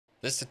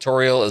This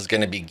tutorial is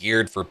going to be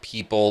geared for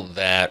people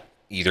that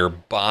either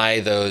buy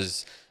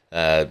those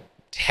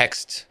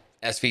text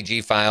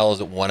SVG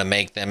files, want to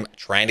make them,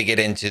 trying to get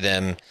into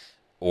them,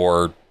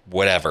 or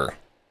whatever.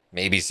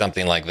 Maybe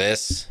something like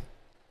this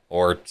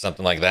or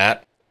something like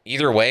that.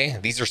 Either way,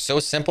 these are so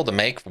simple to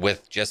make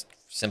with just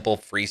simple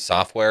free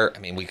software. I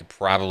mean, we could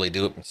probably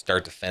do it from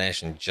start to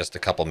finish in just a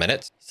couple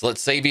minutes. So let's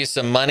save you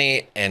some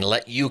money and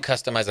let you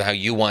customize it how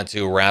you want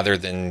to rather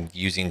than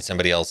using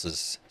somebody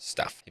else's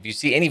stuff. If you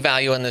see any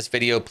value in this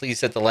video,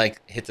 please hit the like,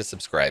 hit the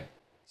subscribe.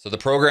 So the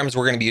programs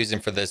we're going to be using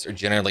for this are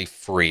generally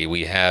free.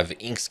 We have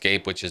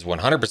Inkscape, which is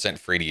 100%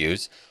 free to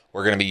use.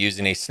 We're going to be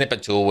using a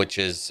snippet tool, which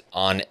is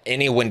on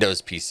any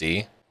Windows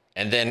PC.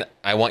 And then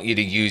I want you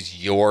to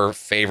use your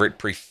favorite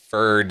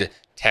preferred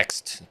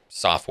text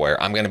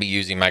software. I'm going to be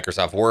using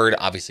Microsoft Word.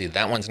 Obviously,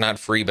 that one's not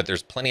free, but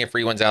there's plenty of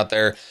free ones out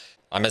there.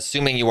 I'm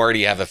assuming you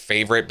already have a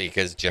favorite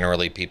because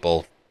generally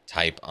people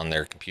type on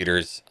their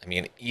computers. I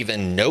mean,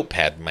 even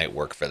Notepad might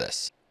work for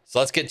this. So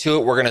let's get to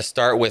it. We're going to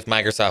start with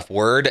Microsoft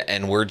Word,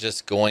 and we're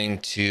just going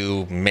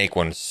to make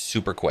one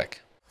super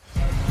quick.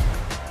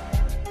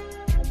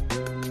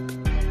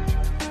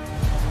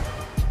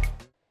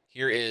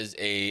 Here is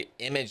a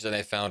image that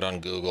I found on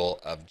Google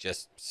of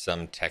just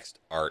some text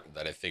art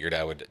that I figured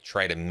I would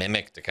try to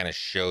mimic to kind of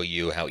show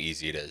you how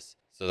easy it is.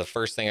 So the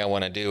first thing I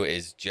want to do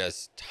is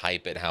just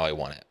type it how I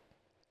want it.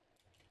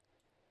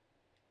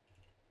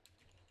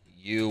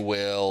 You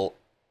will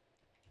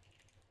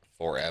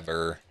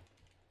forever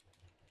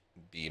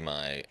be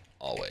my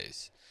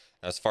always.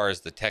 Now, as far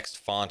as the text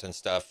font and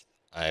stuff,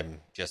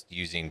 I'm just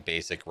using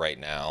basic right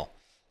now.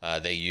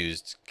 They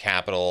used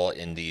capital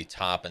in the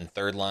top and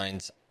third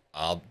lines.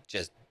 I'll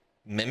just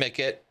mimic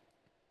it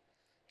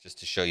just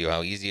to show you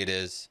how easy it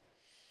is.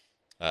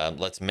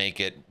 Let's make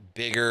it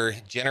bigger.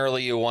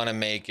 Generally, you want to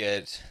make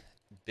it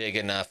big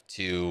enough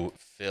to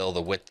fill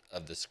the width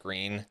of the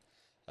screen.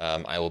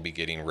 I will be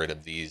getting rid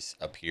of these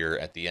up here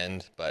at the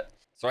end.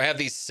 So I have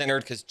these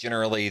centered because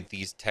generally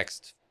these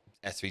text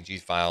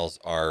SVG files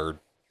are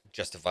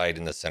justified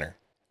in the center.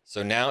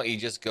 So now you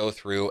just go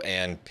through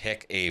and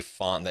pick a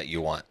font that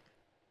you want.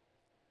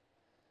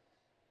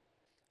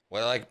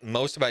 What I like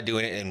most about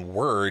doing it in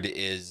Word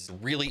is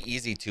really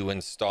easy to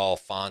install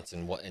fonts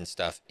and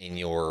stuff in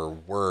your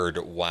Word,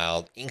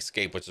 while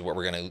Inkscape, which is what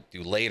we're going to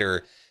do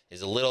later,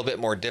 is a little bit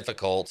more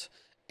difficult,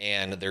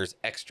 and there's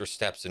extra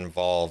steps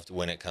involved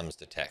when it comes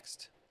to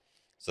text.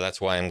 So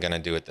that's why I'm going to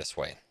do it this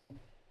way.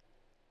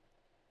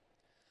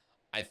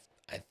 I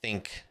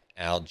think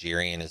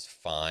Algerian is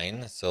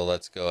fine, so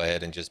let's go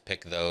ahead and just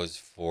pick those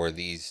for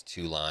these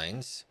two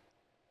lines.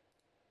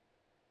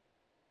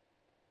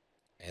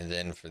 And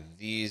then for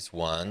these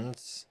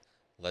ones,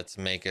 let's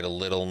make it a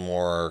little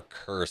more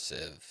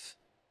cursive.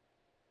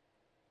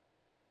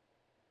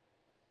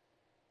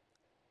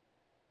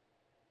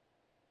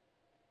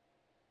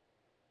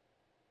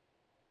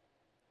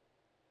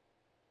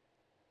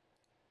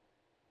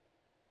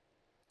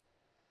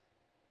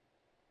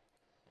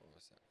 What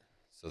was that?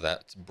 So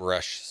that's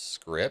brush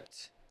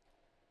script.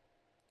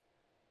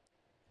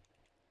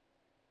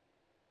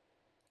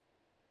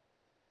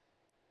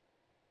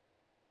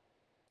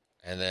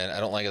 And then I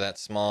don't like it that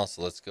small,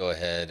 so let's go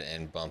ahead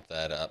and bump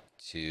that up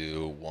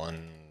to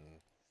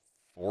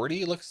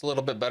 140. Looks a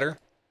little bit better.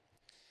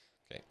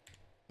 Okay,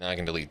 now I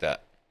can delete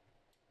that.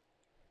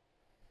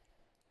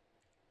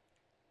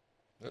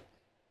 Oop.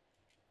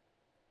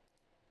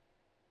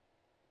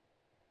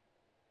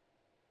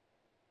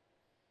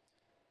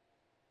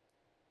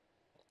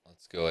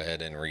 Let's go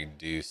ahead and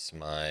reduce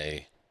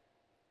my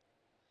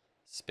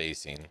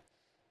spacing.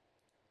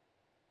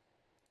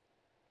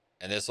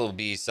 And this will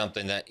be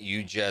something that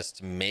you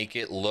just make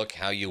it look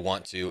how you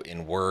want to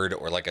in Word,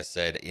 or like I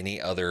said,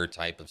 any other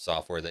type of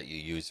software that you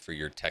use for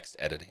your text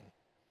editing.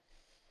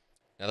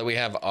 Now that we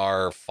have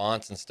our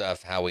fonts and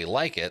stuff how we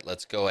like it,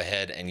 let's go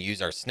ahead and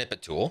use our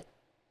snippet tool.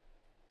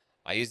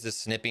 I use this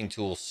snipping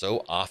tool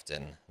so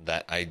often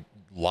that I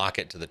lock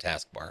it to the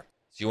taskbar.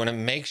 So you want to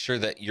make sure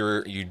that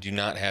you do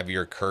not have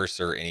your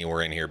cursor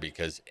anywhere in here,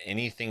 because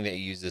anything that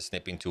you use the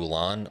snipping tool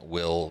on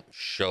will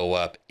show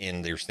up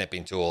in your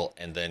snipping tool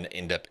and then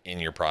end up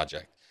in your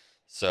project.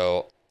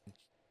 So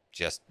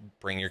just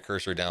bring your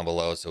cursor down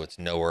below so it's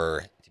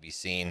nowhere to be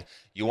seen.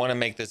 You want to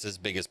make this as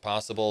big as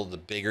possible. The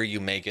bigger you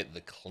make it, the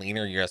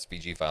cleaner your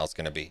SVG file is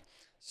going to be.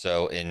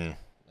 So in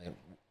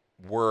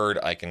Word,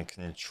 I can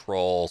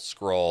control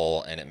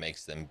scroll and it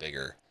makes them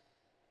bigger.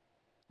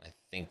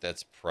 I think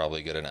that's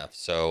probably good enough.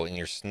 So in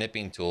your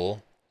snipping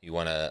tool, you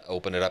want to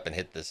open it up and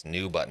hit this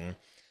new button.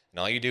 And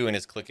all you're doing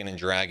is clicking and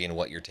dragging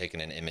what you're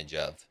taking an image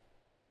of.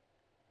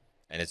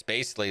 And it's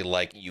basically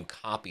like you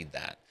copied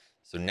that.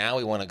 So now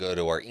we want to go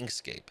to our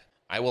Inkscape.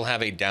 I will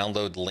have a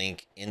download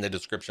link in the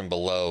description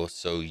below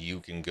so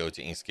you can go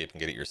to Inkscape and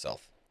get it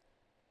yourself.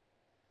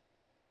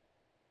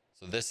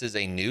 So this is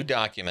a new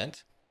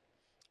document.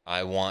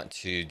 I want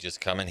to just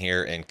come in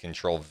here and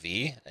Control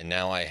V, and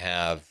now I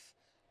have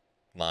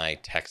my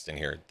text in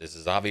here. This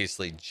is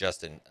obviously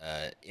just an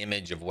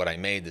image of what I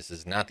made. This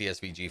is not the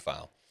SVG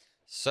file.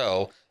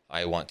 So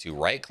I want to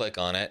right click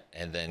on it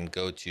and then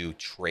go to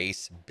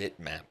trace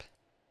bitmap.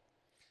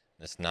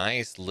 This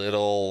nice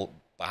little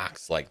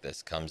box like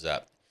this comes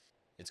up.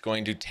 It's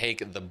going to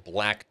take the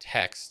black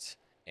text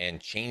and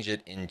change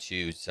it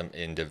into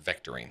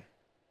vectoring.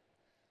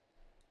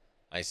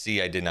 I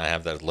see I did not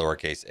have that as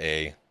lowercase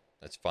a.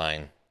 That's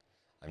fine.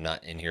 I'm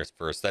not in here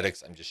for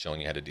aesthetics. I'm just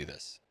showing you how to do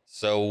this.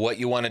 So what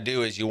you want to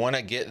do is you want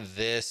to get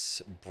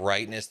this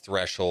brightness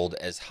threshold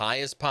as high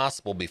as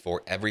possible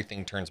before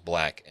everything turns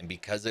black. And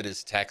because it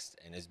is text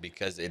and is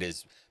because it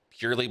is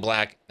purely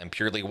black and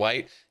purely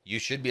white, you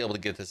should be able to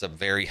get this up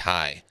very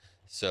high.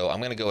 So I'm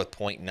going to go with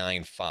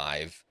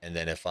 0.95. And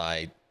then if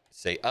I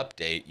say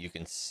update, you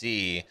can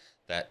see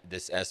that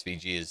this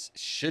SVG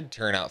should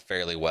turn out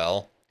fairly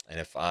well. And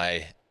if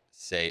I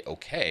say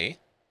okay,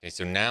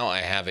 so now I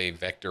have a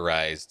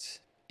vectorized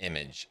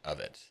image of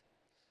it.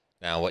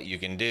 Now what you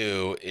can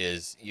do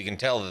is you can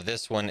tell that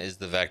this one is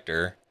the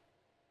vector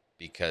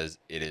because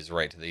it is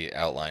right to the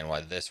outline,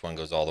 while this one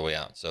goes all the way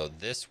out. So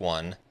this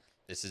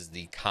is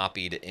the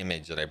copied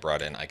image that I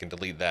brought in. I can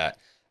delete that.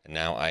 And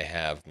now I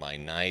have my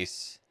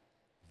nice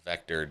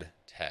vectored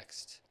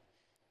text.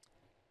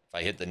 If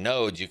I hit the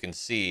nodes, you can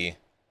see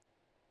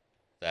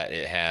that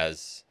it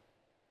has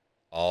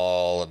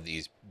all of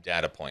these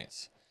data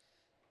points.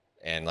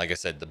 And like I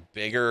said, the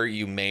bigger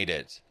you made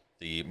it,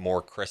 the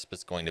more crisp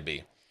it's going to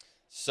be.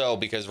 So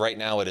because right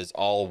now it is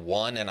all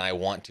one and I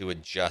want to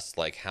adjust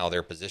like how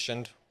they're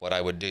positioned, what I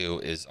would do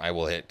is I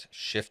will hit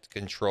Shift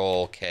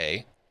Control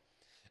K,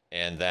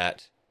 and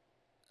that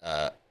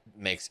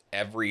makes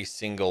every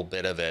single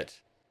bit of it,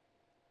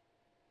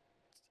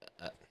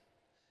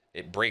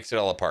 it breaks it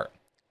all apart.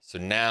 So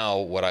now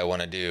what I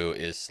want to do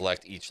is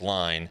select each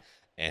line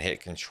and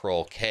hit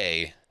Control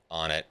K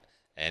on it,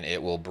 and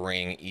it will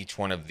bring each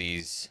one of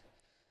these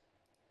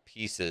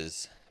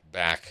pieces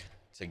back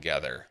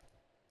together.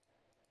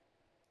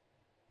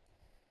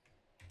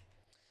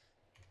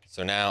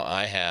 So now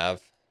I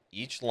have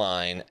each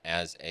line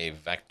as a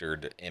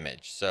vectored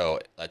image. So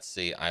let's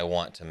see, I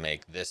want to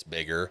make this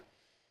bigger.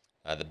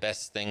 The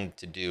best thing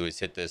to do is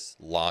hit this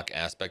lock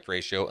aspect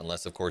ratio,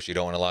 unless of course you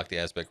don't want to lock the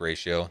aspect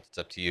ratio. It's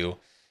up to you.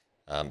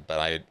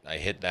 But I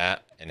hit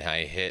that, and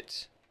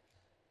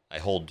I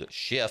hold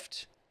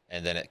Shift,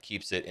 and then it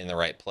keeps it in the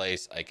right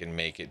place. I can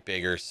make it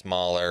bigger,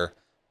 smaller,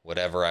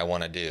 whatever I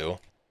want to do.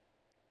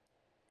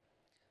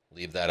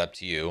 Leave that up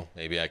to you.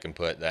 Maybe I can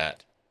put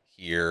that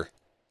here.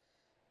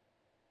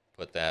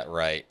 Put that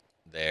right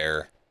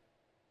there.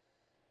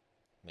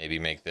 Maybe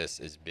make this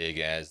as big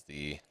as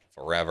the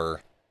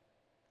forever.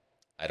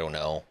 I don't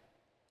know.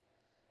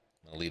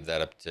 I'll leave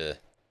that up to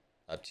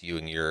you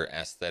and your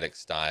aesthetic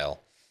style.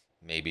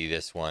 Maybe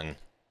this one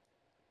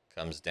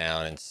comes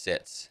down and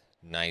sits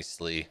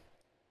nicely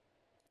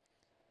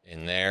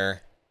in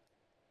there.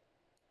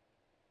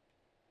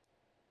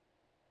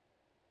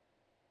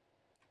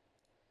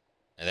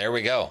 And there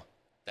we go.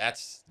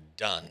 That's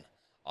done.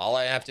 All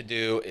I have to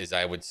do is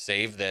I would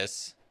save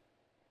this.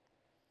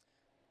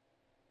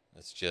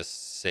 Let's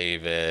just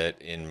save it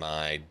in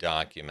my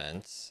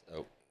documents.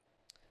 Oh,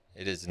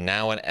 it is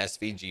now an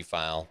SVG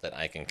file that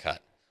I can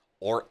cut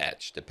or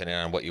etch, depending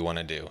on what you want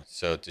to do.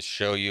 So to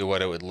show you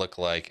what it would look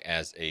like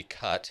as a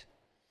cut,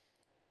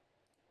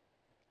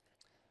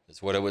 this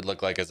is what it would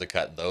look like as a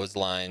cut. Those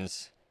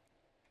lines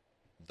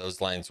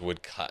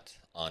would cut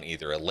on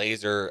either a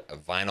laser, a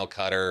vinyl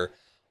cutter,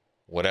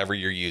 whatever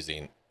you're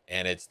using.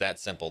 And it's that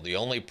simple. The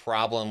only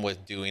problem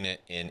with doing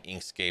it in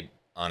Inkscape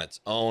on its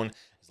own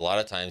is a lot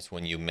of times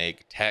when you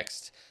make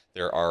text,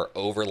 there are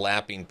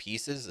overlapping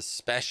pieces,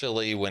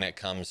 especially when it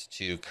comes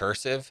to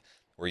cursive,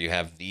 where you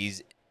have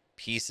these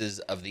pieces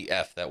of the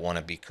F that want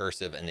to be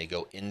cursive and they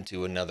go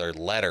into another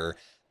letter.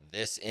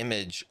 This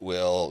image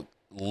will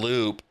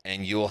loop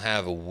and you'll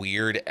have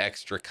weird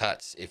extra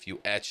cuts. If you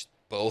etch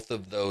both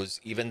of those,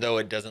 even though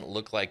it doesn't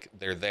look like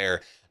they're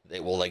there,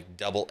 it will like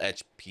double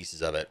etch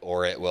pieces of it,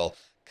 or it will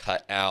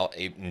cut out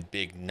a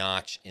big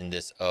notch in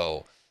this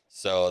O.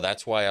 So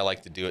that's why I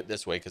like to do it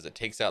this way, because it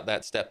takes out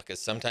that step, because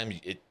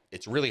sometimes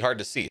it's really hard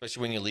to see,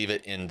 especially when you leave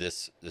it in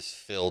this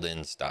filled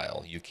in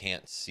style. You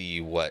can't see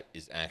what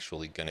is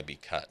actually going to be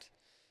cut.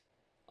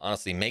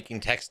 Honestly, making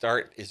text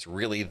art is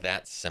really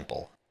that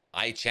simple.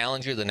 I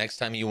challenge you, the next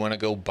time you want to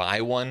go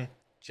buy one,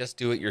 just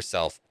do it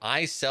yourself.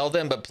 I sell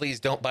them, but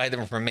please don't buy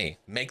them from me.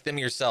 Make them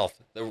yourself.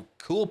 The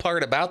cool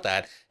part about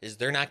that is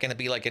they're not going to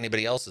be like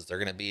anybody else's. They're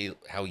going to be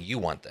how you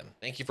want them.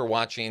 Thank you for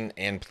watching,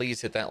 and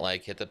please hit that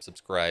like, hit that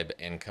subscribe,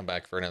 and come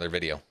back for another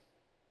video.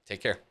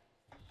 Take care.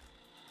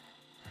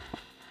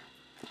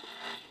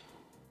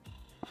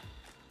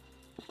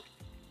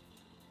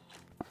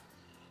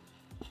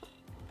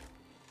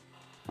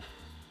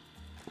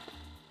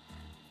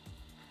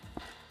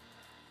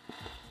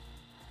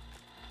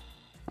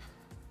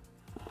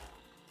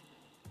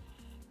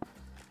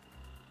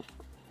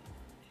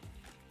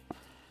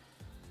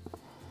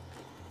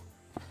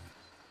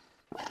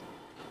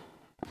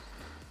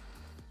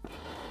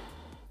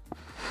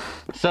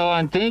 So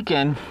I'm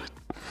thinking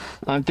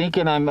I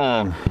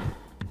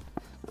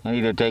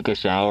need to take a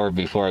shower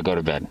before I go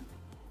to bed.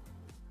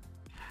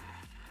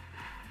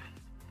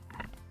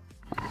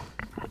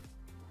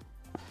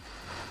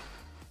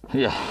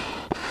 Yeah.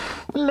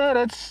 Let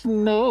it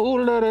snow,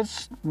 let it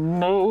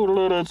snow,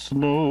 let it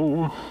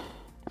snow.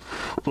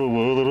 The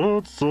weather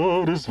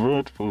outside is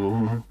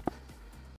frightful.